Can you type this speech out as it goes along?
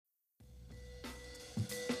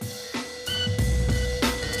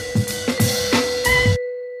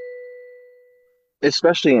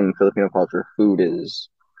Especially in Filipino culture, food is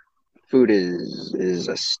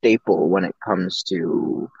a staple when it comes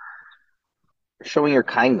to showing your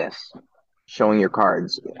kindness, showing your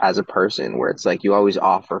cards as a person, where it's like you always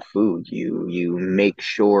offer food. You make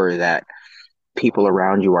sure that people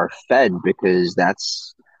around you are fed because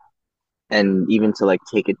that's and even to like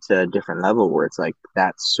take it to a different level where it's like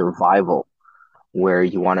that's survival, where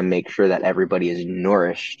you want to make sure that everybody is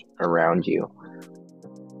nourished around you.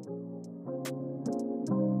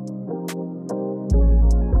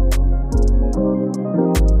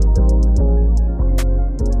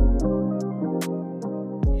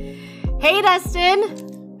 Hey,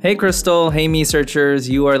 Dustin. Hey, Crystal. Hey, Me Searchers.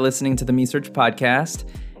 You are listening to the Me Search podcast,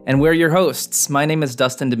 and we're your hosts. My name is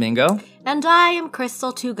Dustin Domingo. And I am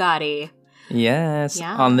Crystal Tugati. Yes.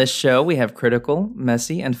 Yeah. On this show, we have critical,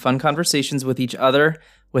 messy, and fun conversations with each other,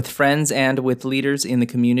 with friends, and with leaders in the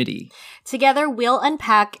community. Together, we'll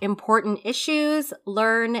unpack important issues,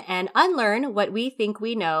 learn and unlearn what we think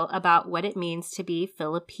we know about what it means to be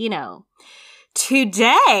Filipino.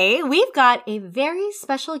 Today, we've got a very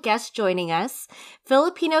special guest joining us,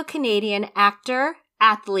 Filipino-Canadian actor,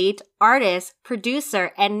 athlete, artist,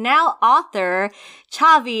 producer, and now author,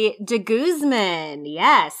 Chavi de Guzman.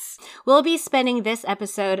 Yes. We'll be spending this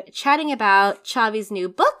episode chatting about Chavi's new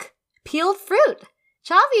book, Peeled Fruit.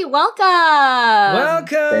 Chavi, welcome. Welcome.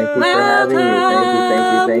 Thank you for having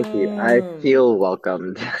me. Thank you. I feel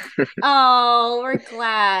welcomed. Oh, we're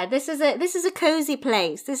glad. This is a cozy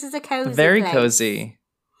place. This is a cozy Very place. Cozy.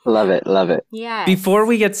 Love it. Love it. Yes. Before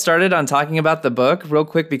we get started on talking about the book, real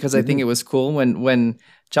quick, because I think it was cool when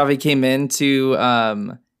Chavi came into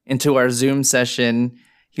our Zoom session,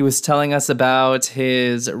 he was telling us about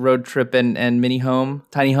his road trip and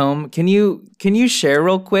tiny home. Can you share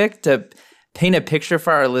real quick to paint a picture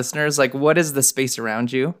for our listeners? Like, what is the space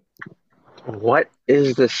around you? What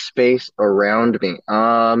is the space around me?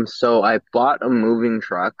 So I bought a moving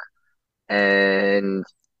truck and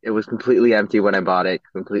it was completely empty when I bought it,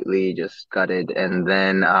 completely just gutted. And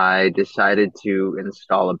then I decided to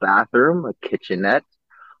install a bathroom, a kitchenette.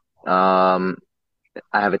 Um,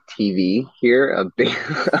 I have a TV here, a big,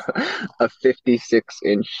 a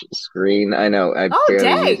 56-inch screen. I know, I Oh,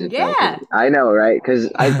 barely use dang, it. yeah. I know, right? Because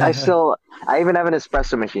I even have an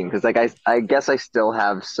espresso machine because like I guess I still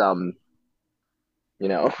have some, you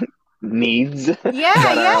know, needs Yeah,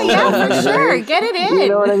 that are a yeah, little for sure. lingering. Get it in. You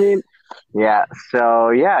know what I mean? Yeah. So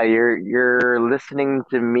yeah, you're listening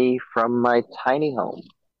to me from my tiny home.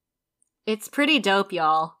 It's pretty dope,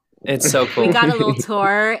 y'all. It's so cool. We got a little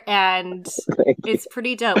tour and Thank you. it's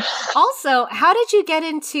pretty dope. Also, how did you get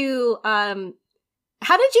into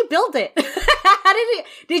how did you build it?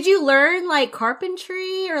 Did you learn like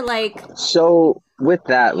carpentry or like So with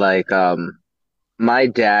that, like my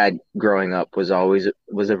dad growing up was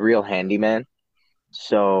a real handyman.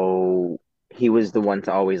 So he was the one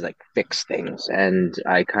to always like fix things. And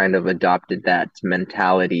I kind of adopted that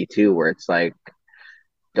mentality too, where it's like,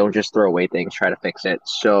 don't just throw away things, try to fix it.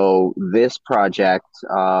 So this project,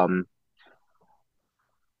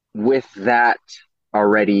 with that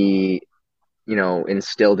already,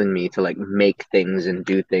 instilled in me to like make things and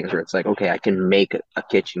do things where it's like, okay, I can make a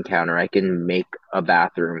kitchen counter, I can make a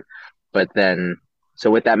bathroom. But then, so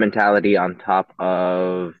with that mentality on top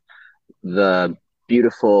of the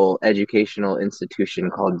beautiful educational institution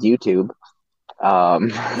called YouTube,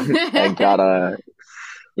 I got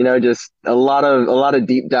just a lot of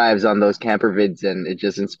deep dives on those camper vids, and it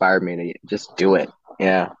just inspired me to just do it.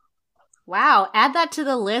 Yeah. Wow, add that to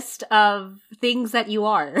the list of things that you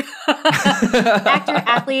are. Actor,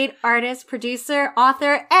 athlete, artist, producer,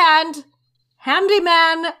 author, and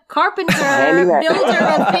handyman, carpenter, Handyman. builder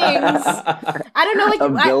of things. I don't know what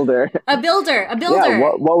A builder. a builder. Yeah,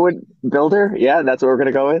 what would builder? Yeah, that's what we're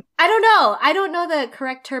gonna go with. I don't know. I don't know the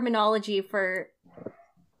correct terminology for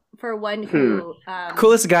one who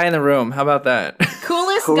Coolest guy in the room. How about that?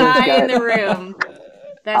 coolest Coolest guy guy. in the room.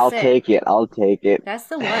 That's I'll it. take it. I'll take it. That's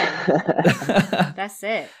the one. That's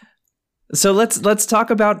it. So let's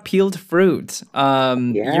talk about Peeled Fruit.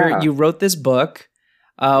 Yeah. You wrote this book.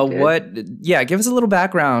 did. Give us a little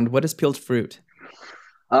background. What is Peeled Fruit?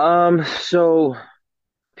 So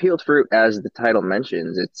peeled fruit, as the title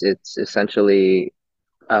mentions, it's essentially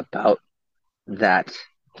about that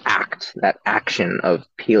that action of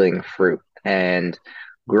peeling fruit. And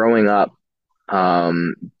growing up,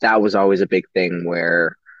 that was always a big thing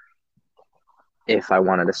where if I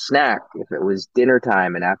wanted a snack, if it was dinner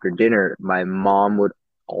time and after dinner, my mom would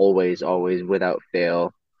always, always, without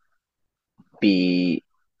fail, be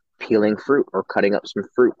peeling fruit or cutting up some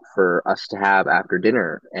fruit for us to have after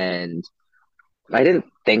dinner. And I didn't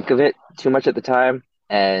think of it too much at the time.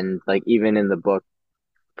 And like even in the book,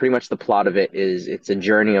 pretty much the plot of it is it's a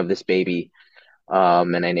journey of this baby.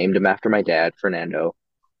 And I named him after my dad, Fernando,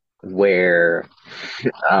 where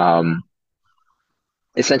um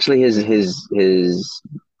essentially his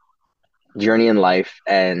journey in life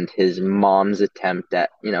and his mom's attempt at,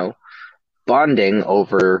 bonding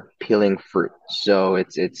over peeling fruit. So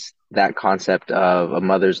it's that concept of a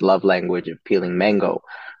mother's love language of peeling mango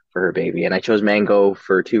for her baby. And I chose mango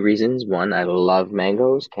for two reasons. One, I love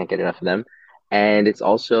mangoes, can't get enough of them. And it's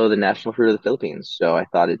also the national fruit of the Philippines. So I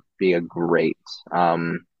thought it'd be a great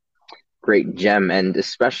gem. And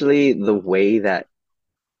especially the way that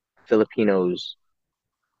Filipinos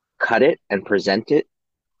cut it and present it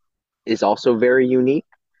is also very unique.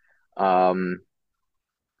 Um,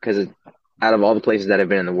 because out of all the places that I've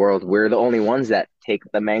been in the world, we're the only ones that take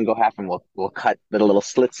the mango half and we'll cut the little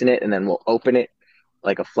slits in it and then we'll open it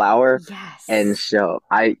like a flower. Yes. And so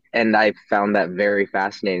I found that very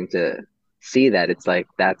fascinating to see that it's like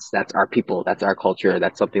that's our people, that's our culture,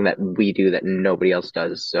 that's something that we do that nobody else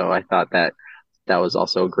does. So I thought that that was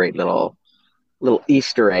also a great little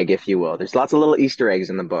Easter egg, if you will. There's lots of little Easter eggs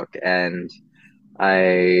in the book, and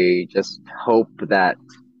I just hope that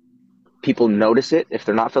people notice it. If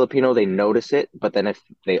they're not Filipino, they notice it. But then if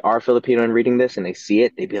they are Filipino and reading this and they see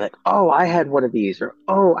it, they'd be like, "Oh, I had one of these," or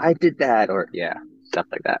 "Oh, I did that," or yeah, stuff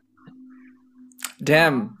like that.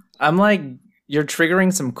 Damn, I'm like, you're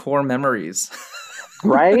triggering some core memories.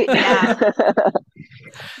 Right?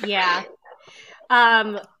 Yeah. Yeah.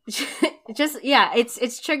 Just yeah, it's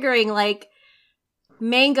triggering like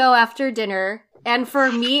mango after dinner. And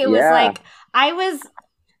for me it was Yeah. like I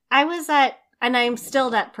was at and I'm still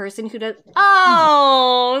that person who does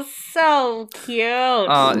oh so cute.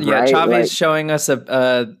 Yeah, Right, Chavi's like- showing us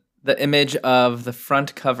the image of the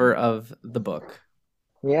front cover of the book.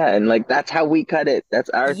 Yeah, and like that's how we cut it. That's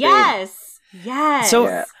our thing. Yes. Yes. So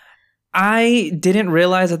Yeah. I didn't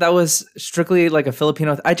realize that that was strictly like a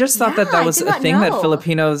Filipino. I just thought Yeah, that that I was did a not thing that know.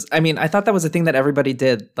 Filipinos. I mean, I thought that was a thing that everybody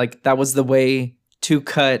did. Like that was the way to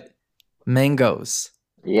cut mangoes.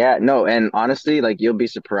 Yeah, no, and honestly, like you'll be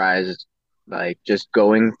surprised, like just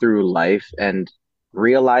going through life and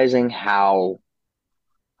realizing how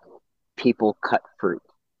people cut fruit,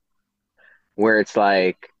 where it's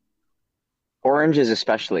like oranges,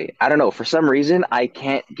 especially. I don't know, for some reason, I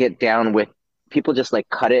can't get down with people just like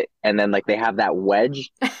cut it and then like they have that wedge.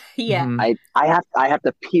 yeah. Mhm. I have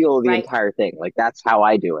to peel the Right. entire thing. Like that's how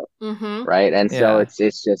I do it, Mm-hmm. right? And so Yeah.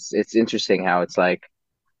 it's interesting how it's like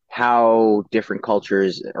how different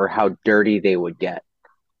cultures or how dirty they would get,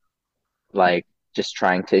 like just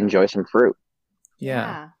trying to enjoy some fruit.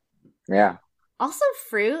 Yeah. Yeah. Also,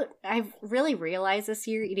 fruit. I've really realized this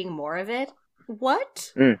year eating more of it.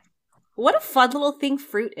 What? Mm. What a fun little thing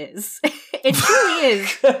fruit is. It truly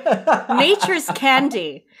is nature's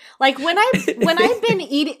candy. Like when I've been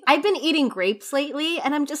eating grapes lately,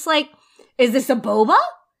 and I'm just like, is this a boba?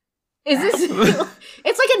 Is this?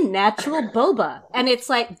 It's like a natural boba, and it's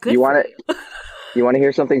like good. You for want to you want to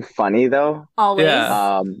hear something funny though? always.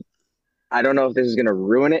 Yeah. I don't know if this is gonna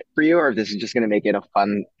ruin it for you or if this is just gonna make it a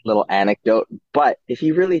fun little anecdote. But if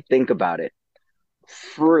you really think about it,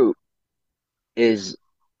 fruit is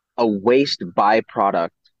a waste byproduct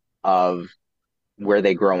of where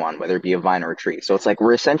they grow on, whether it be a vine or a tree. So it's like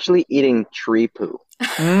we're essentially eating tree poo.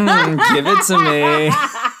 Give it to me.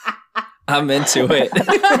 I'm into it. You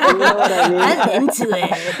know what I mean? I'm into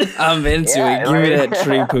it. I'm into Yeah, it. Give me like- that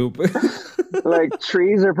tree poop. Like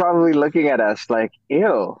trees are probably looking at us like,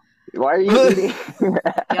 ew, why are you eating?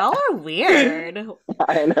 Y'all are weird.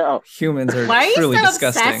 I know. Humans are Why are you truly so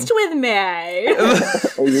disgusting. obsessed with me?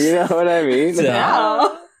 You know what I mean? Yeah.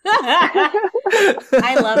 No.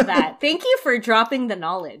 I love that. Thank you for dropping the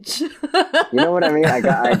knowledge. You know what I mean?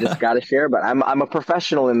 I just gotta share, but I'm a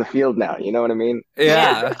professional in the field now. You know what I mean?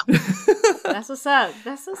 Yeah. That's what's up.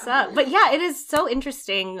 That's what's up. But yeah, it is so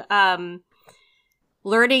interesting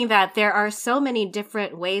learning that there are so many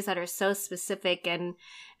different ways that are so specific and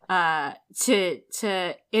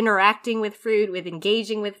to interacting with fruit, with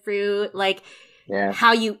engaging with fruit, like Yeah.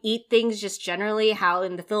 how you eat things just generally, how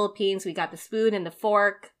in the Philippines we got the spoon and the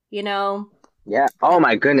fork, you know? Yeah. Oh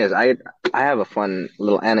my goodness. I have a fun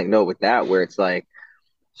little anecdote with that where it's like,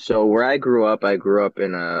 so where I grew up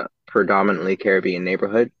in a predominantly Caribbean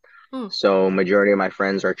neighborhood. Hmm. So majority of my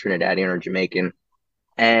friends are Trinidadian or Jamaican.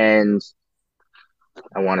 And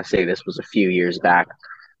I want to say this was a few years back,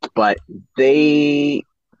 but I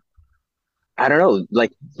don't know,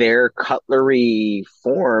 like their cutlery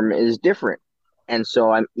form is different. And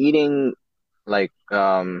so I'm eating like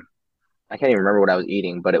I can't even remember what I was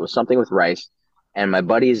eating, but it was something with rice. And my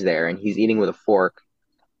buddy's there, and he's eating with a fork,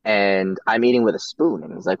 and I'm eating with a spoon.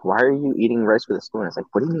 And he's like, "Why are you eating rice with a spoon?" I was like,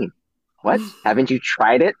 "What do you mean? What? Haven't you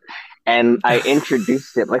tried it?" And I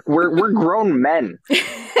introduced him. Like we're grown men,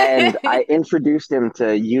 and I introduced him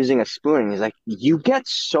to using a spoon. And he's like, "You get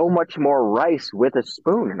so much more rice with a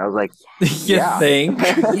spoon." And I was like, You "Yeah." think?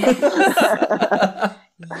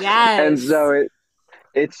 And Yes. so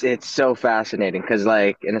it's so fascinating because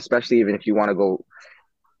like, and especially even if you want to go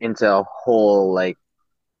into a whole like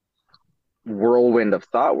whirlwind of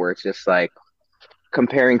thought where it's just like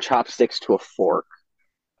comparing chopsticks to a fork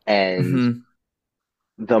and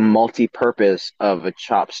Hmm. the multi-purpose of a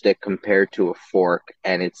chopstick compared to a fork,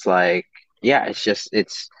 and it's like, yeah,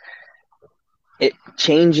 it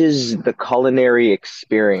changes the culinary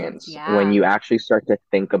experience when Yeah. you actually start to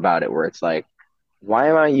think about it, where it's like, why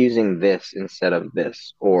am I using this instead of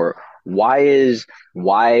this? Or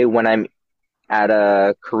why when I'm at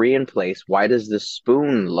a Korean place, why does the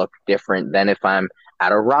spoon look different than if I'm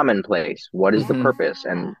at a ramen place? What is the Hmm. purpose?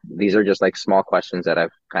 And these are just like small questions that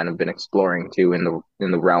I've kind of been exploring too in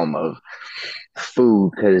the realm of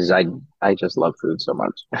food because I just love food so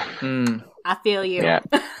much. Mm. I feel you. Yeah.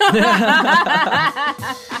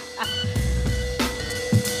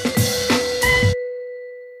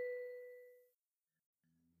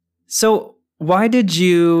 So, why did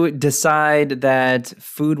you decide that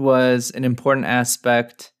food was an important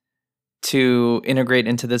aspect to integrate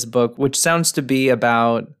into this book, which sounds to be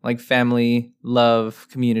about like family, love,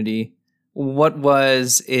 community? What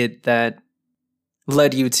was it that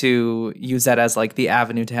led you to use that as like the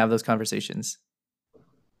avenue to have those conversations?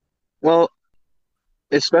 Well,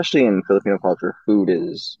 especially in Filipino culture, food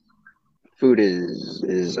is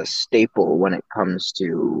a staple when it comes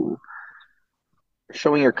to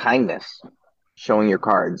showing your kindness, showing your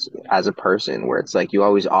cards as a person, where it's like you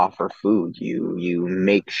always offer food. You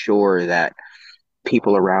make sure that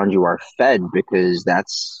people around you are fed because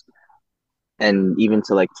that's, and even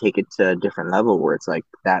to like take it to a different level where it's like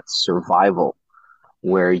that's survival,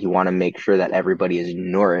 where you want to make sure that everybody is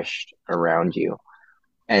nourished around you.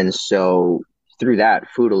 And so through that,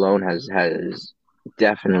 food alone has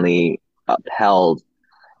definitely upheld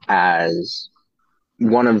as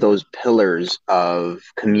one of those pillars of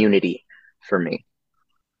community for me.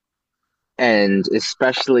 And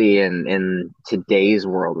especially in today's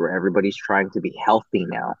world where everybody's trying to be healthy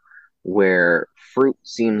now, where fruit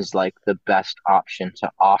seems like the best option to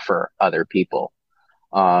offer other people.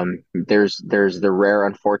 There's the rare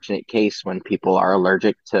unfortunate case when people are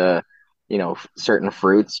allergic to, certain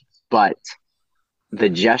fruits, but the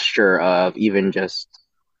gesture of even just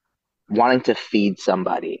wanting to feed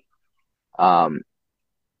somebody, um,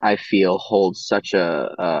 I feel holds such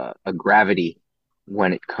a gravity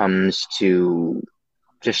when it comes to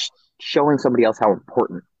just showing somebody else how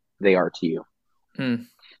important they are to you. Mm.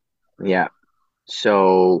 Yeah.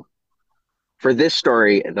 So for this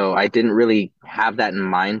story, though, I didn't really have that in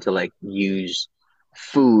mind to like use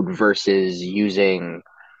food versus using,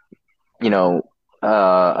 you know,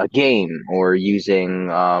 a game or using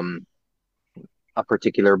a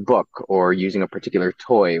particular book or using a particular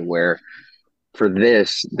toy. Where for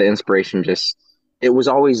this, the inspiration just, it was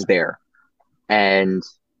always there. And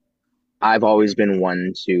I've always been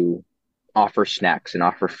one to offer snacks and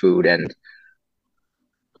offer food. And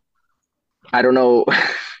I don't know,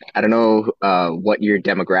 I don't know what your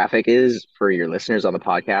demographic is for your listeners on the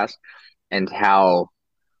podcast and how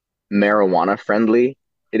marijuana friendly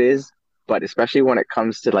it is, but especially when it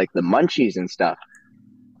comes to like the munchies and stuff,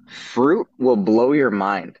 fruit will blow your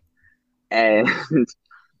mind. And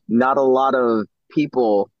not a lot of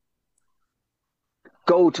people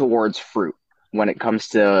go towards fruit when it comes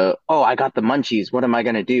to, oh, I got the munchies, what am I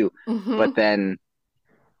going to do? But Mm-hmm. then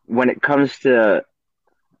when it comes to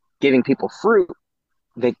giving people fruit,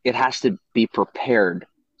 it has to be prepared.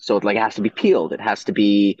 So it like it has to be peeled. It has to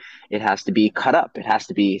be cut up. It has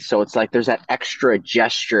to be, so it's like there's that extra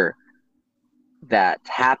gesture that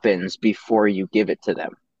happens before you give it to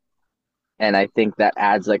them. And I think that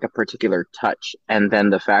adds like a particular touch. And then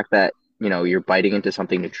the fact that, you're biting into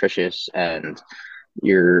something nutritious and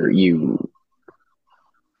you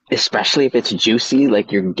especially if it's juicy,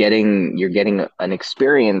 like you're getting an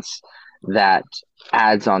experience that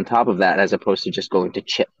adds on top of that as opposed to just going to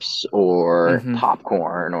chips or Hmm.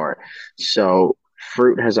 popcorn or, so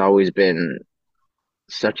fruit has always been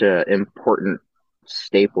such a important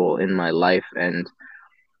staple in my life. And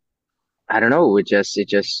I don't know, it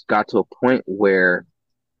just got to a point where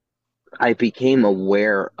I became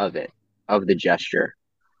aware of it, of the gesture,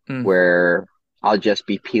 Mm. where I'll just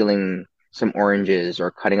be peeling some oranges or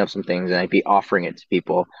cutting up some things and I'd be offering it to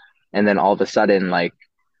people. and then all of a sudden, like,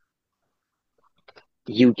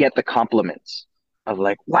 you get the compliments of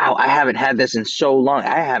like, wow, I haven't had this in so long.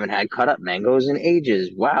 I haven't had cut up mangoes in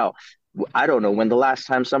ages. Wow. I don't know when the last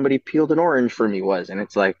time somebody peeled an orange for me was. And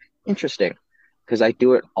it's like, interesting, because I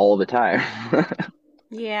do it all the time.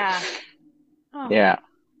 Yeah. Oh. Yeah.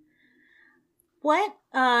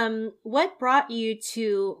 What brought you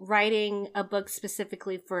to writing a book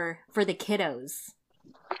specifically for the kiddos?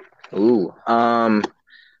 Ooh.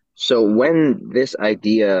 So when this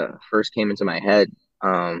idea first came into my head,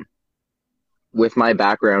 um, with my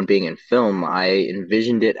background being in film, I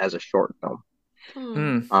envisioned it as a short film.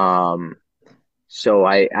 Mm. Um, so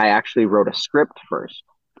I actually wrote a script first.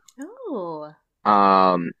 Oh.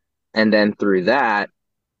 Um, and then through that,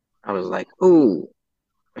 I was like, ooh,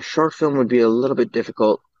 a short film would be a little bit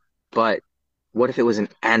difficult, but what if it was an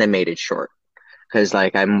animated short? Because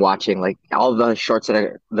like I'm watching like all the shorts that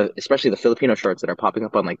are especially the Filipino shorts that are popping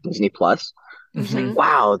up on like Disney Plus. It's like, Hmm.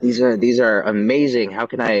 wow, these are amazing. How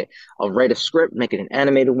can I'll write a script, make it an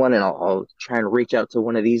animated one, and I'll try and reach out to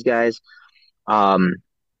one of these guys. Um,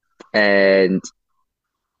 and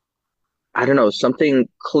I don't know, something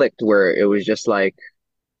clicked where it was just like,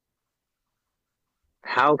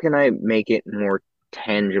 how can I make it more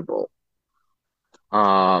tangible?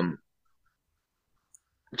 Um,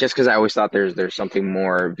 just because I always thought there's something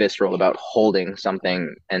more visceral about holding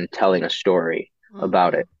something and telling a story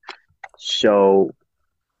about Mm-hmm. it. So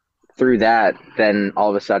through that, then all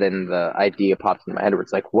of a sudden the idea pops in my head where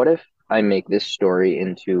it's like, what if I make this story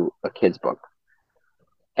into a kid's book?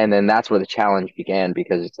 And then that's where the challenge began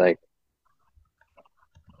because it's like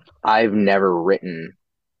I've never written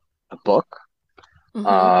a book. Mm-hmm.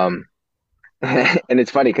 Um, and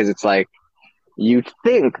it's funny because it's like you'd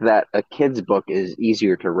think that a kid's book is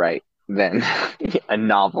easier to write than a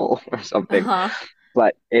novel or something, Uh-huh.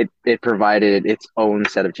 but it provided its own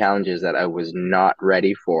set of challenges that I was not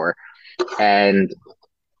ready for. And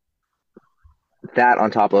that on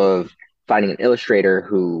top of finding an illustrator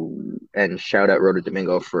who, and shout out Rhoda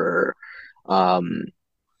Domingo for um,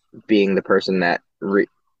 being the person that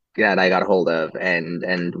I got a hold of,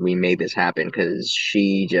 and we made this happen because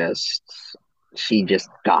she just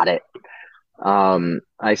got it.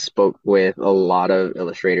 I spoke with a lot of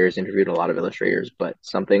illustrators, interviewed a lot of illustrators, but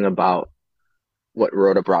something about what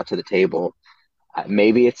Rhoda brought to the table,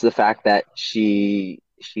 maybe it's the fact that she's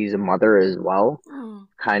a mother as well, Mm.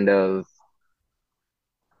 kind of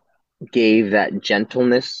gave that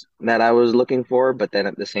gentleness that I was looking for, but then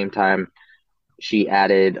at the same time, she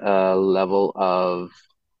added a level of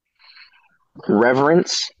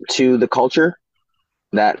reverence to the culture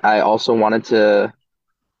that I also wanted to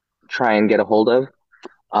try and get a hold of.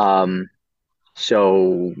 Um,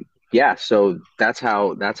 so yeah, so that's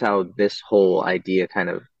how this whole idea kind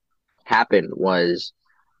of happened was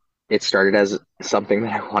it started as something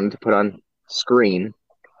that I wanted to put on screen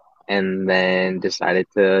and then decided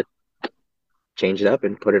to change it up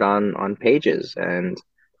and put it on pages. And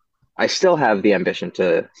I still have the ambition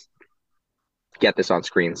to get this on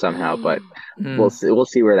screen somehow, but Mm. we'll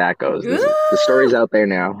see where that goes. The story's Ooh. out there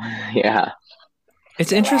now. Yeah.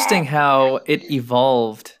 It's interesting how it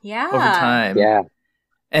evolved over Yeah. time, Yeah.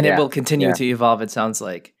 and it Yeah. will continue Yeah. to evolve, it sounds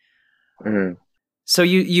like. Mhm. So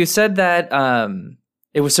you said that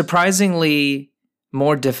it was surprisingly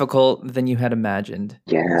more difficult than you had imagined.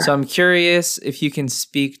 Yeah. So I'm curious if you can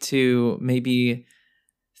speak to maybe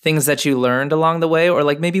things that you learned along the way, or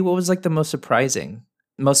like maybe what was like the most surprising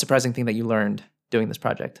thing that you learned doing this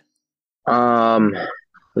project. Um,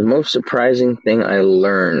 the most surprising thing I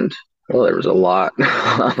learned, well, there was a lot.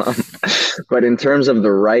 But in terms of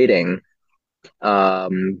the writing,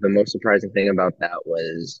 the most surprising thing about that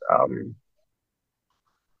was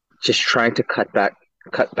just trying to cut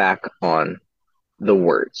back on the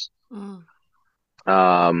words. Mm.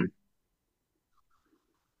 Um,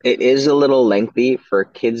 it is a little lengthy for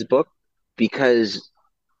a kid's book because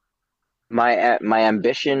my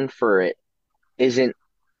ambition for it isn't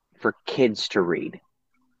for kids to read.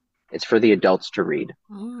 It's for the adults to read.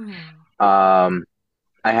 Mm. Um,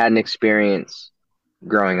 I had an experience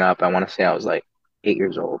growing up. I want to say I was like 8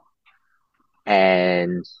 years old,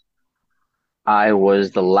 and I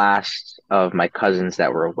was the last of my cousins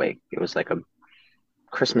that were awake. It was like a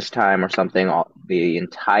Christmas time or something. The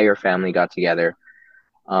entire family got together,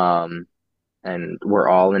 um, and we're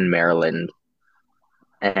all in Maryland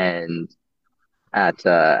and at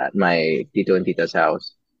my Tito and Tita's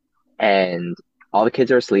house, and all the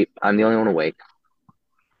kids are asleep. I'm the only one awake,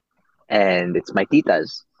 and it's my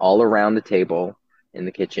titas all around the table in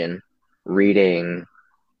the kitchen reading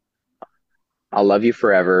 "I'll Love You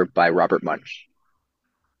Forever" by Robert Munch.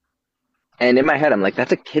 And in my head, I'm like,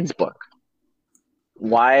 that's a kid's book.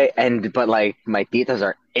 Why? And but like my titas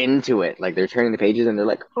are into it. Like they're turning the pages and they're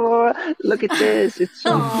like, oh, look at this. It's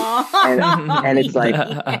so cute. And Aw, and it's like,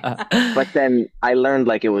 yeah. but then I learned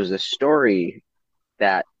like it was a story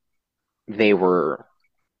that they were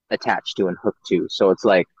attached to and hooked to. So it's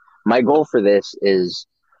like my goal for this is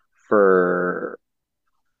for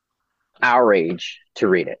our age to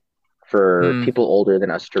read it, for Mm. people older than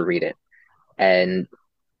us to read it and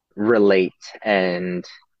relate and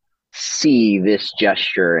see this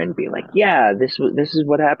gesture and be like, yeah, this is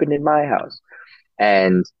what happened in my house.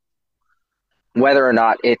 And whether or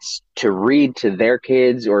not it's to read to their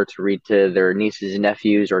kids or to read to their nieces and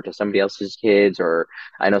nephews or to somebody else's kids, or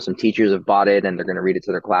I know some teachers have bought it and they're going to read it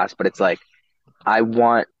to their class, but it's like I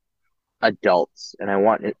want adults and I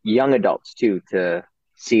want young adults too to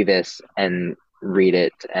see this and read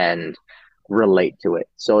it and relate to it.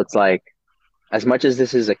 So it's like as much as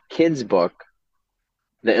this is a kid's book,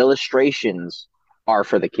 the illustrations are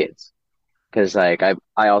for the kids because like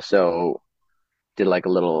I also did like a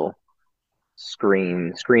little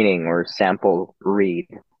screening or sample read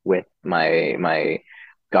with my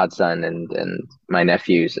godson and my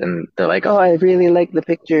nephews, and they're like, oh, I really like the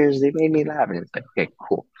pictures, they made me laugh. And it's like, okay,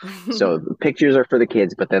 cool. So the pictures are for the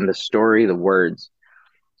kids, but then the story, the words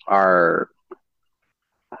are,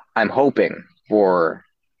 I'm hoping, for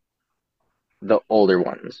the older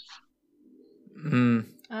ones. Mm.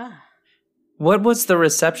 Ah. What was the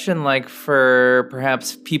reception like for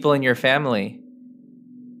perhaps people in your family?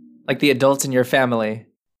 Like the adults in your family?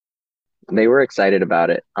 They were excited about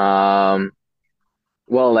it.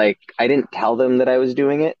 Well, like I didn't tell them that I was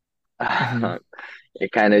doing it. Hmm.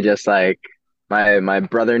 It kind of just like my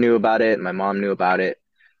brother knew about it, my mom knew about it,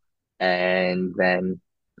 and then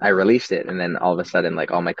I released it, and then all of a sudden,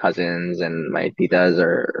 like all my cousins and my titas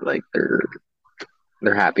are like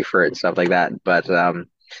they're happy for it and stuff like that. But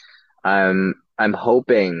I'm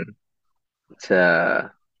hoping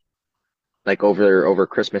to like over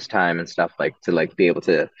Christmas time and stuff, like to like be able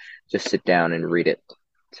to just sit down and read it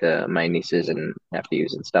to my nieces and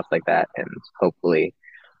nephews and stuff like that, and hopefully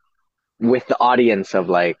with the audience of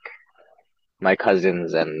like my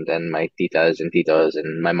cousins and my titas and titos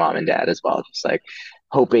and my mom and dad as well, just like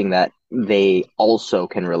hoping that they also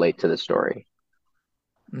can relate to the story.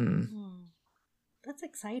 Mm. Hmm. That's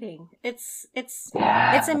exciting. It's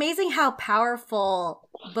Yeah. amazing how powerful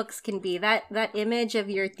books can be. That image of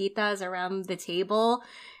your titas around the table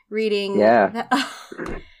reading Yeah.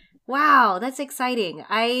 that, wow, that's exciting.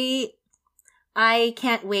 I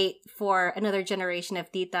can't wait for another generation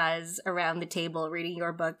of titas around the table reading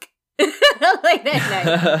your book. Like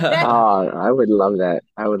that. Oh, I would love that.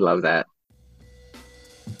 I would love that.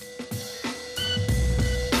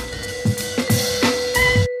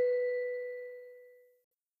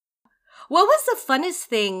 What was the funnest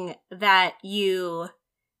thing that you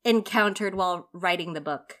encountered while writing the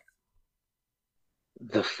book?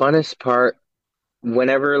 The funnest part,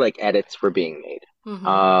 whenever like edits were being made.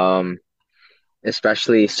 Mm-hmm.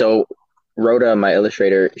 Especially so Rhoda, my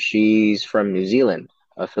illustrator, she's from New Zealand,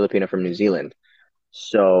 a Filipino from New Zealand.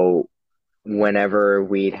 So whenever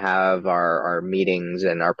we'd have our meetings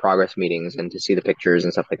and our progress meetings and to see the pictures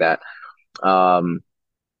and stuff like that, um,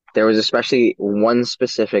 there was especially one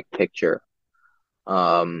specific picture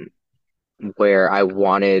um, where I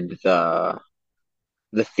wanted the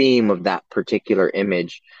theme of that particular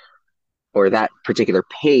image or that particular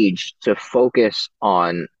page to focus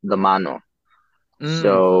on the mano. Mm.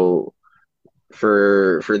 So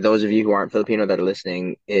for those of you who aren't Filipino that are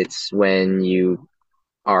listening, it's when you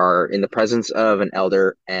are in the presence of an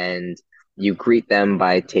elder and you greet them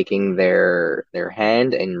by taking their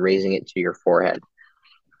hand and raising it to your forehead.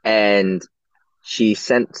 And she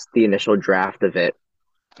sent the initial draft of it,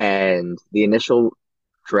 and the initial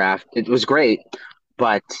draft, it was great,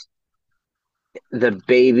 but the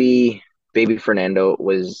baby Fernando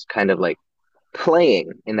was kind of like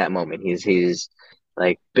playing in that moment. He's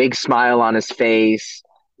like big smile on his face,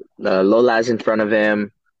 the Lola's in front of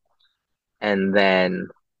him, and then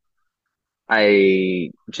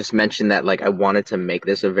I just mentioned that like I wanted to make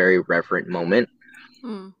this a very reverent moment,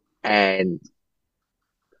 Mm. and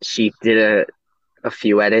she did a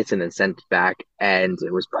few edits and then sent it back, and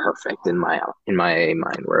it was perfect in my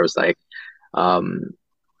mind. Where it was like, um,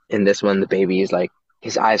 in this one, the baby is like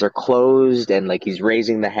his eyes are closed and like he's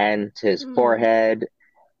raising the hand to his Mm. forehead,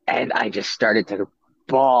 and I just started to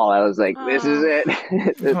bawl. I was like, this is Oh,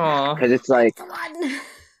 it, Aw. because it's like, that's the one.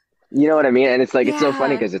 you know what I mean, and it's like it's so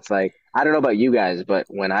funny Yeah. because it's like I don't know about you guys, but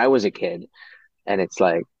when I was a kid, and it's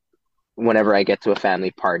like whenever I get to a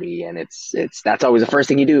family party and it's that's always the first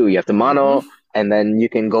thing you do. You have to Mm-hmm. mano. and then you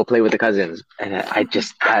can go play with the cousins. And I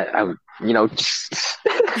just Let's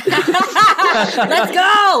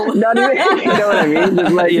go. not even, you know what I mean?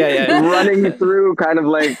 Just like Yeah. running through, kind of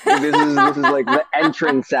like this is like the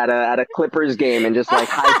entrance at a Clippers game, and just like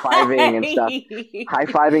high fiving and stuff, high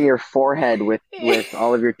fiving your forehead with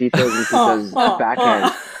all of your titos and titos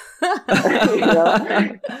backhands. You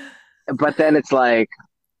know? But then it's like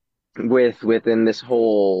within this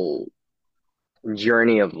whole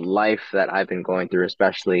journey of life that I've been going through,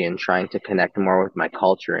 especially in trying to connect more with my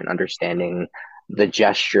culture and understanding the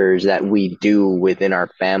gestures that we do within our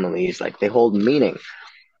families, like they hold meaning.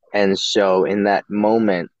 And so in that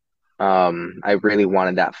moment, I really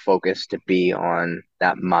wanted that focus to be on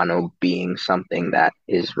that mano being something that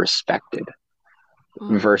is respected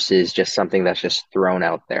versus just something that's just thrown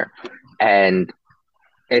out there. And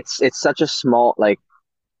it's such a small, like,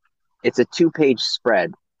 it's a 2-page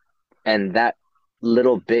spread, and that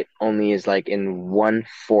little bit only is like in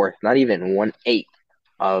 1/4, not even 1/8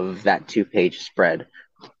 of that 2-page spread.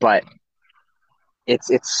 But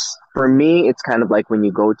it's for me, it's kind of like when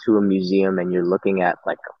you go to a museum and you're looking at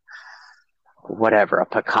like whatever, a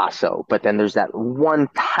Picasso, but then there's that one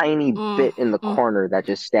tiny bit in the corner that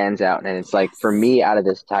just stands out. And it's like, for me, out of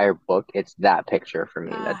this entire book, it's that picture for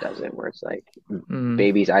me that does it, where it's like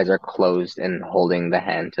baby's eyes are closed and holding the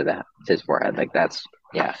hand to his forehead. Like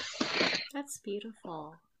yeah. That's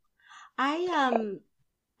beautiful. I'm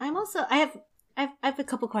also, I have a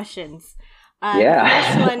couple questions. Yeah. The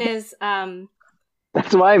first one is,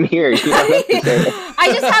 that's why I'm here. You know,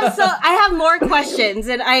 I have more questions,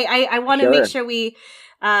 and I want to make sure we,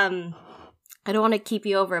 I don't want to keep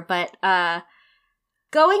you over, but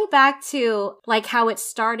going back to like how it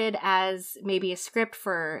started as maybe a script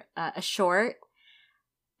for a short,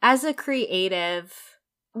 as a creative,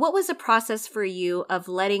 what was the process for you of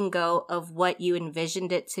letting go of what you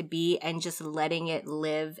envisioned it to be and just letting it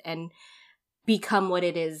live and become what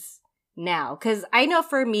it is now? Because I know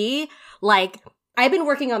for me, like, I've been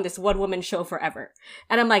working on this one-woman show forever.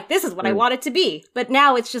 And I'm like, this is what I want it to be. But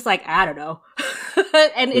now it's just like, I don't know.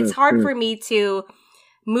 And it's hard for me to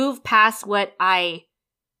move past what I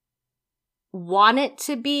want it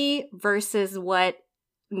to be versus what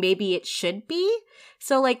maybe it should be.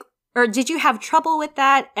 So like, or did you have trouble with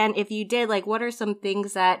that? And if you did, like, what are some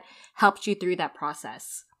things that helped you through that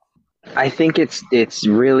process? I think it's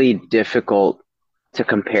really difficult to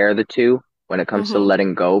compare the two when it comes to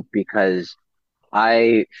letting go, because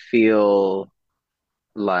I feel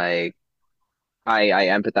like I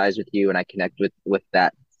empathize with you and I connect with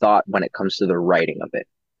that thought when it comes to the writing of it.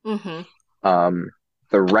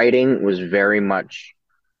 The writing was very much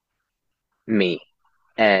me.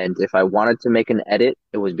 And if I wanted to make an edit,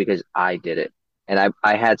 it was because I did it. And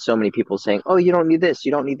I had so many people saying, "Oh, you don't need this,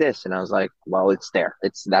 you don't need this." And I was like, "Well, it's there.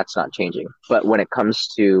 That's not changing." But when it comes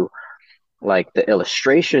to like the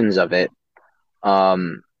illustrations of it,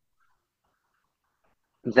 um,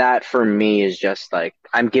 that for me is just like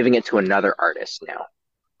I'm giving it to another artist now.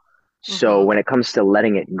 So when it comes to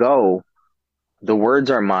letting it go, the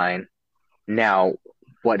words are mine. Now,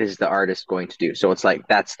 what is the artist going to do? So it's like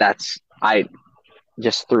that's I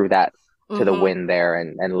just threw that to the wind there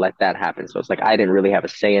and let that happen. So it's like I didn't really have a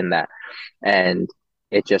say in that. And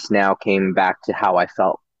it just now came back to how I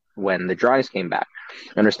felt when the drawings came back.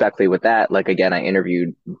 And respectfully with that, like again, I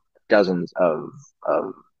interviewed dozens of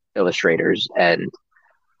illustrators, and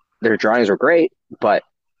their drawings were great, but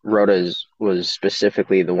Rhoda's was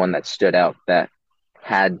specifically the one that stood out, that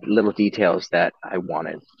had little details that I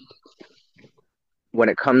wanted. When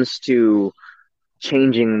it comes to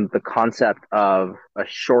changing the concept of a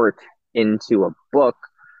short into a book,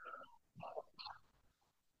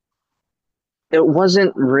 it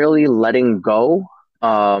wasn't really letting go.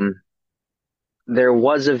 There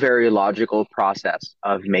was a very logical process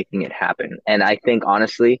of making it happen. And I think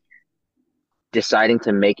honestly, deciding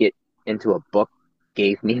to make it into a book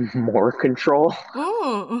gave me more control.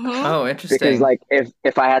 Oh, interesting. Because like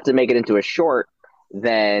if I had to make it into a short,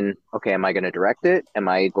 then okay, am I going to direct it? Am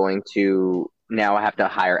I going to now I have to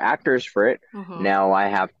hire actors for it? Now I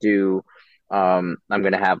have to I'm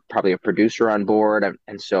going to have probably a producer on board,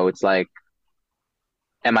 and so it's like,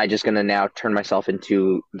 am I just going to now turn myself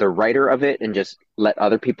into the writer of it and just let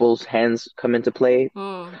other people's hands come into play?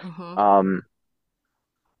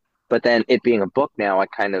 But then it being a book now, I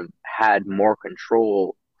kind of had more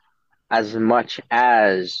control, as much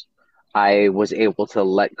as I was able to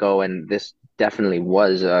let go. And this definitely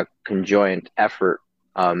was a conjoint effort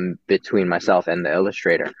between myself and the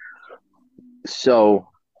illustrator. So,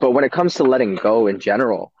 but when it comes to letting go in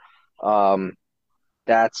general,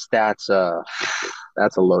 that's a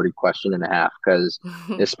that's a loaded question and a half because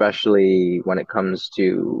especially when it comes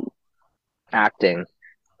to acting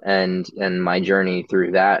and my journey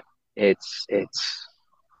through that, it's it's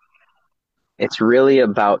it's really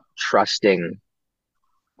about trusting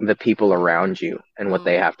the people around you and what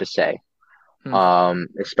they Mm, have to say. Hmm.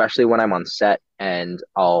 Especially when I'm on set and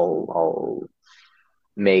I'll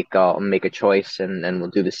make a choice and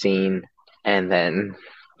we'll do the scene and then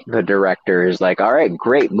the director is like, all right,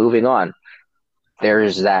 great, moving on.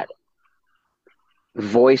 There's that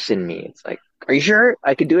voice in me. It's like, are you sure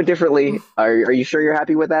I could do it differently? Are you sure you're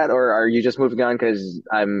happy with that, or are you just moving on because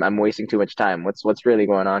I'm wasting too much time? What's really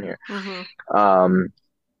going on here? mm-hmm. Um,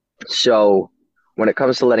 so when it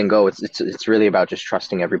comes to letting go, it's really about just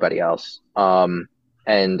trusting everybody else.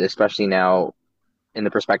 And especially now in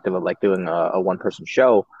the perspective of like doing a one person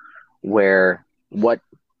show, where what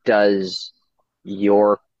does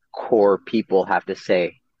your core people have to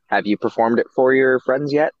say? Have you performed it for your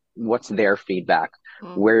friends yet? What's their feedback?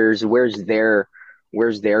 Mm,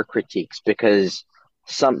 Where's their critiques? Because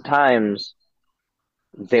sometimes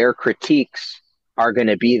their critiques are going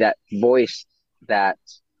to be that voice that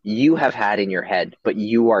you have had in your head, but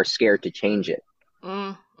you are scared to change it.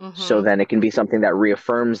 mm, So mm-hmm. then it can be something that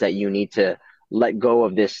reaffirms that you need to let go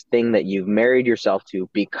of this thing that you've married yourself to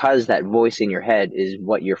because that voice in your head is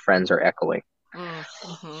what your friends are echoing. Mm,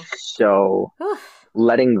 mm-hmm. So Oof.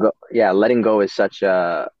 letting go, yeah, letting go is such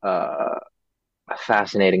a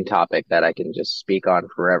fascinating topic that I can just speak on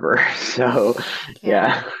forever. So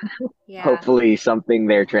Yeah, yeah, yeah. hopefully something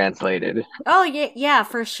there translated. Oh yeah, yeah,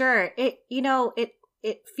 for sure.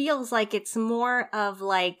 It feels like it's more of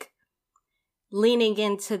like leaning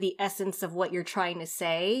into the essence of what you're trying to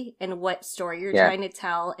say and what story you're Yeah, trying to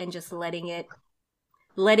tell and just letting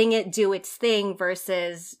it do its thing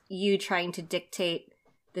versus you trying to dictate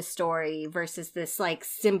the story versus this like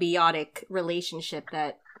symbiotic relationship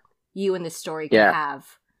that you and the story could yeah, have.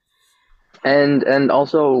 and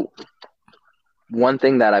also one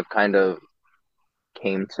thing that I've kind of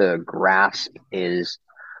came to grasp is,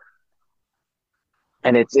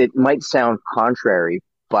 and it might sound contrary,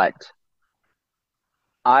 but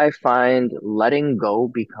I find letting go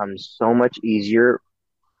becomes so much easier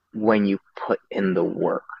when you put in the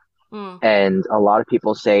work. Mm, And a lot of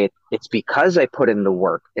people say it's because I put in the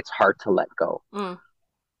work, it's hard to let go. mm,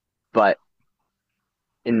 But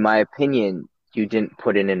in my opinion, you didn't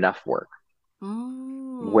put in enough work.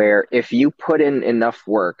 mm, Where if you put in enough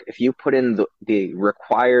work, if you put in the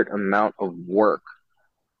required amount of work,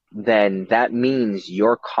 then that means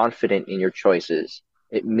you're confident in your choices.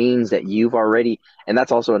 It means that you've already, and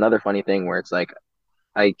that's also another funny thing where it's like,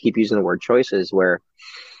 I keep using the word choices, where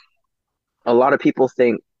a lot of people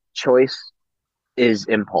think choice is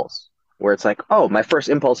impulse, where it's like, oh, my first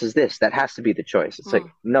impulse is this. That has to be the choice. It's like,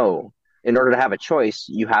 mm. no, in order to have a choice,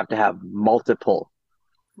 you have to have multiple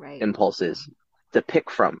Right. impulses to pick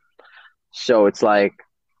from. So it's like,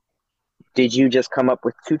 did you just come up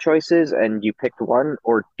with two choices and you picked one,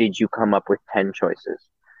 or did you come up with 10 choices?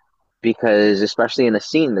 Because especially in a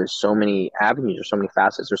scene, there's so many avenues, there's so many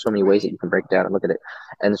facets, there's so many ways that Right. you can break down and look at it.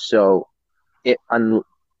 And so it un-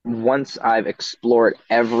 once I've explored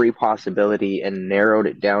every possibility and narrowed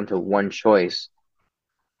it down to one choice,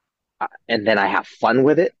 and then I have fun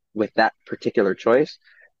with it with that particular choice,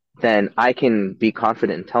 then I can be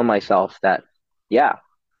confident and tell myself that, yeah,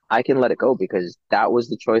 I can let it go because that was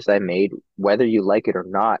the choice I made, whether you like it or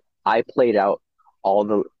not. I played out all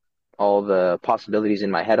the possibilities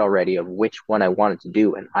in my head already of which one I wanted to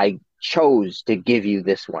do, and I chose to give you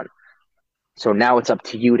this one. So now it's up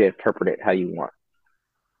to you to interpret it how you want.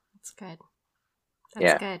 That's good. That's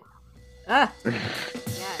Yeah. good. Ah,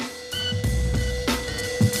 yes.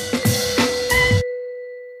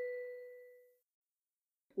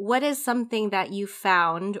 What is something that you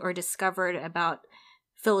found or discovered about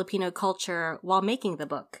Filipino culture while making the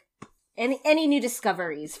book? Any new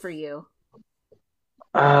discoveries for you?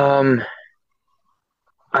 Um,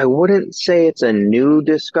 I wouldn't say it's a new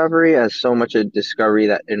discovery as so much a discovery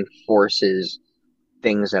that enforces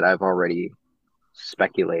things that I've already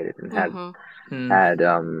speculated and had Mm-hmm. Hmm. had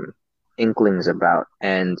inklings about.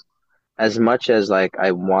 And as much as like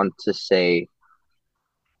I want to say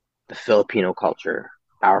the Filipino culture,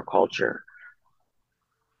 our culture,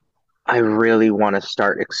 I really want to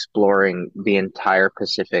start exploring the entire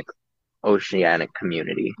Pacific Oceanic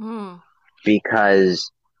community Mm.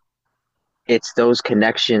 because it's those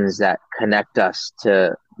connections that connect us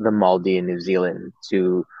to the Maldi in New Zealand,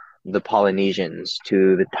 to the Polynesians,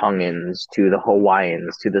 to the Tongans, to the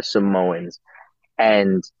Hawaiians, to the Samoans.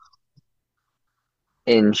 And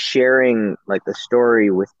in sharing like the story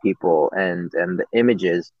with people and the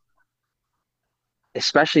images,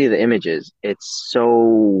 especially the images. It's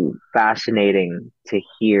so fascinating to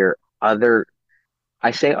hear other,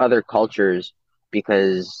 I say other cultures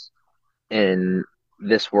because in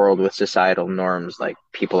this world with societal norms, like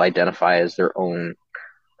people identify as their own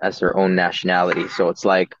nationality. So it's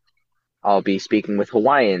like I'll be speaking with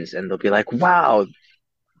Hawaiians and they'll be like, "Wow,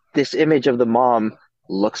 this image of the mom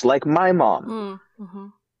looks like my mom." Mm-hmm.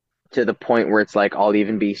 To the point where it's like I'll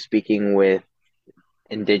even be speaking with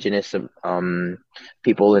indigenous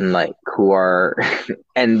people in like who are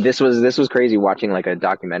and this was crazy watching like a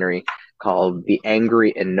documentary called The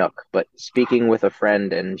Angry Inuk, but speaking with a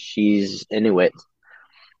friend and she's Inuit.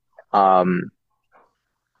 um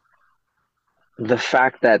the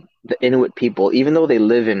fact that the Inuit people, even though they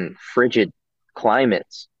live in frigid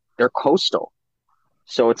climates, they're coastal.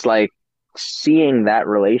 So it's like seeing that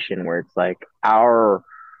relation where it's like our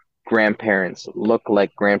grandparents look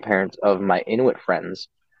like grandparents of my Inuit friends.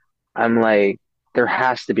 I'm like, there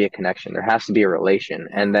has to be a connection. There has to be a relation.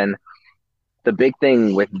 And then the big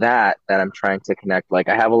thing with that I'm trying to connect, like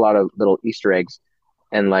I have a lot of little Easter eggs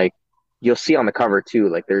and like you'll see on the cover too,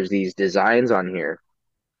 like there's these designs on here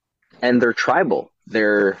and they're tribal.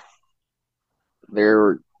 They're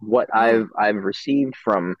what Mm. I've received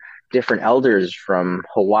from different elders from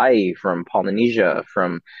Hawaii, from Polynesia,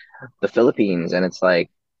 from the Philippines. And it's like,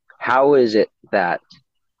 how is it that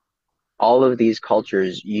all of these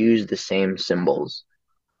cultures use the same symbols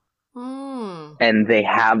Mm. and they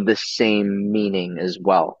have the same meaning as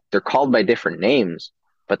well? They're called by different names,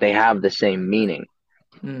 but they have the same meaning.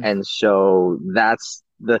 Mm. And so that's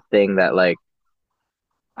the thing that like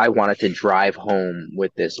I wanted to drive home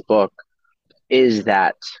with this book is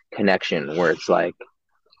that connection where it's like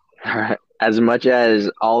as much as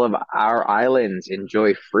all of our islands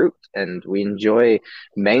enjoy fruit and we enjoy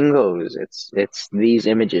mangoes, it's these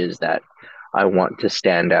images that I want to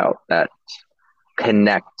stand out that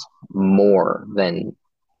connect more than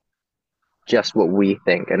just what we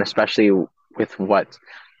think, and especially with what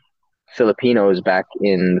Filipinos back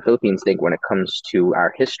in the Philippines think when it comes to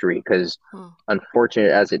our history. Because Mm.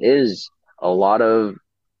 unfortunate as it is, a lot of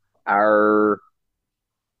our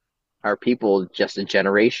our people just a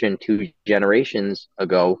generation, two generations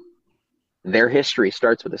ago, their history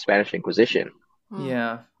starts with the Spanish Inquisition. Mm.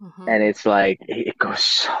 Yeah. Mm-hmm. And it's like it goes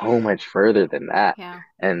so much further than that. Yeah.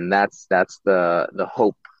 And that's the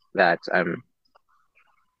hope that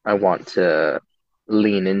I want to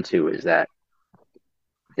lean into is that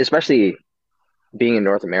especially being in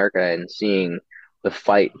North America and seeing the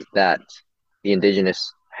fight that the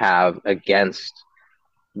indigenous have against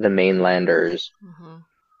the mainlanders, Mm-hmm.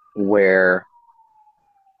 where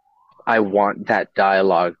I want that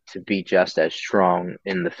dialogue to be just as strong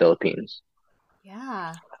in the Philippines.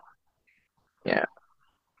 Yeah. Yeah.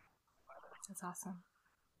 That's awesome.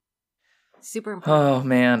 Super important. Oh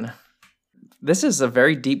man, this is a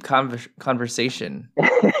very deep conversation.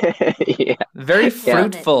 Yeah. Very Yeah.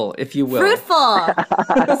 fruitful, if you will. Fruitful.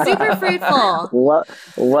 Super fruitful. Well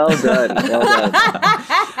done. Well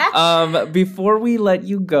done. Before we let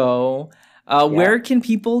you go, where can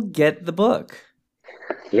people get the book?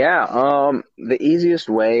 Yeah, the easiest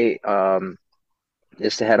way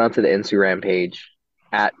is to head onto the Instagram page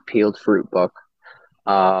at Peeled Fruit Book.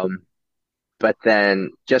 Um, but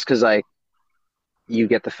then just because like you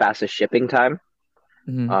get the fastest shipping time,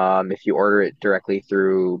 Mhm. if you order it directly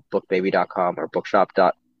through bookbaby.com or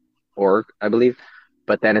bookshop.org, I believe.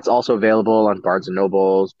 But then it's also available on Barnes and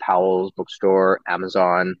Nobles, Powell's Bookstore,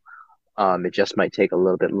 Amazon. It just might take a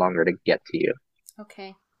little bit longer to get to you.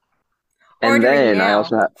 Okay. And Ordering then I now.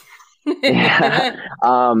 also have, yeah.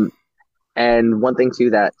 And one thing too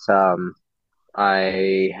that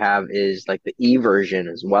I have is like the e version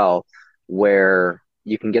as well, where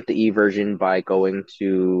you can get the e version by going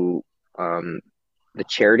to um, the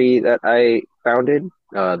charity that I founded,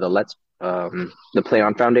 the Play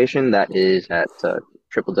On Foundation, that is at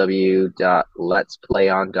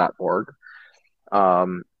www.letsplayon.org.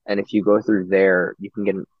 And if you go through there, you can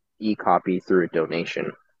get an e-copy through a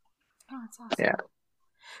donation. Oh, that's awesome. Yeah.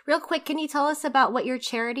 Real quick, can you tell us about what your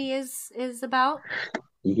charity is about?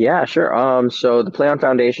 Yeah, sure. So the Play On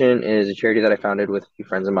Foundation is a charity that I founded with a few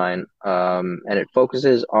friends of mine, and it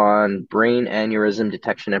focuses on brain aneurysm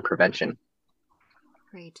detection and prevention.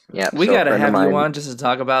 Great. Yeah, We so a gotta friend of have you mine. on just to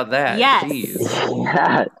talk about that. Yes.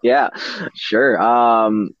 Jeez. Yeah, sure.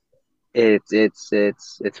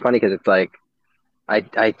 It's funny because it's like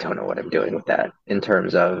I don't know what I'm doing with that in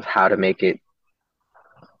terms of how to make it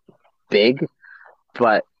big,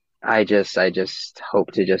 but I just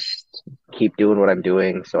hope to just keep doing what I'm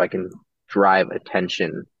doing so I can drive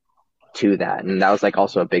attention to that. And that was like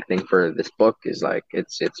also a big thing for this book is like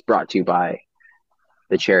it's brought to you by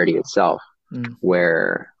the charity itself,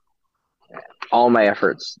 where all my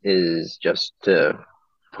efforts is just to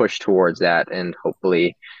push towards that and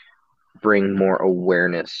hopefully bring more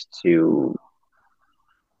awareness to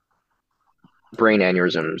brain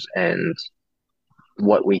aneurysms and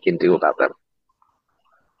what we can do about them.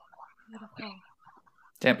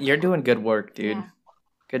 Damn, you're doing good work, dude. Yeah.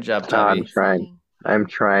 Good job, Chavi. I'm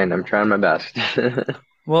trying my best.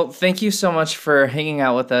 Well, thank you so much for hanging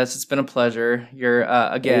out with us. It's been a pleasure. You're,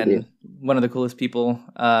 again, one of the coolest people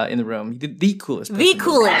in the room. The coolest. The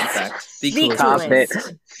coolest. The coolest. Stop it.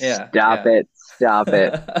 Yeah. Stop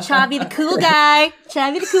it. Chavi the cool guy.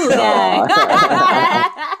 Chavi the cool guy.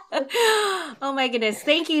 Oh my goodness.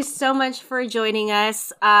 Thank you so much for joining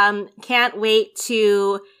us. Can't wait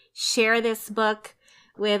to share this book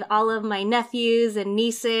with all of my nephews and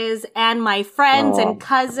nieces and my friends and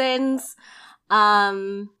cousins.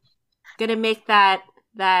 Gonna make that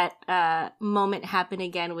moment happen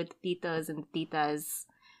again with titos and titas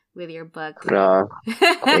with your book.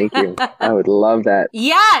 Thank you. I would love that.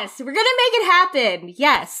 Yes, we're gonna make it happen.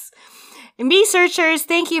 Yes. Me-Searchers,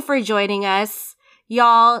 thank you for joining us.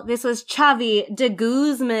 Y'all, this was Chavi de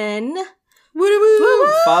Guzman.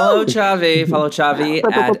 Woo-woo. Follow Chavi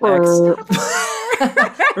at X.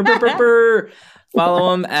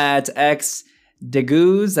 Follow him at X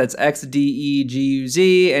Deguz, that's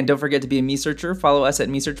XDEGUZ, and don't forget to be a Me-Searcher. Follow us at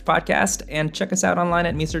Me-Search Podcast, and check us out online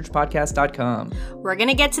at MeSearchPodcast.com. We're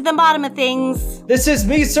gonna get to the bottom of things. This is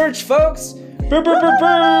Me-Search, folks!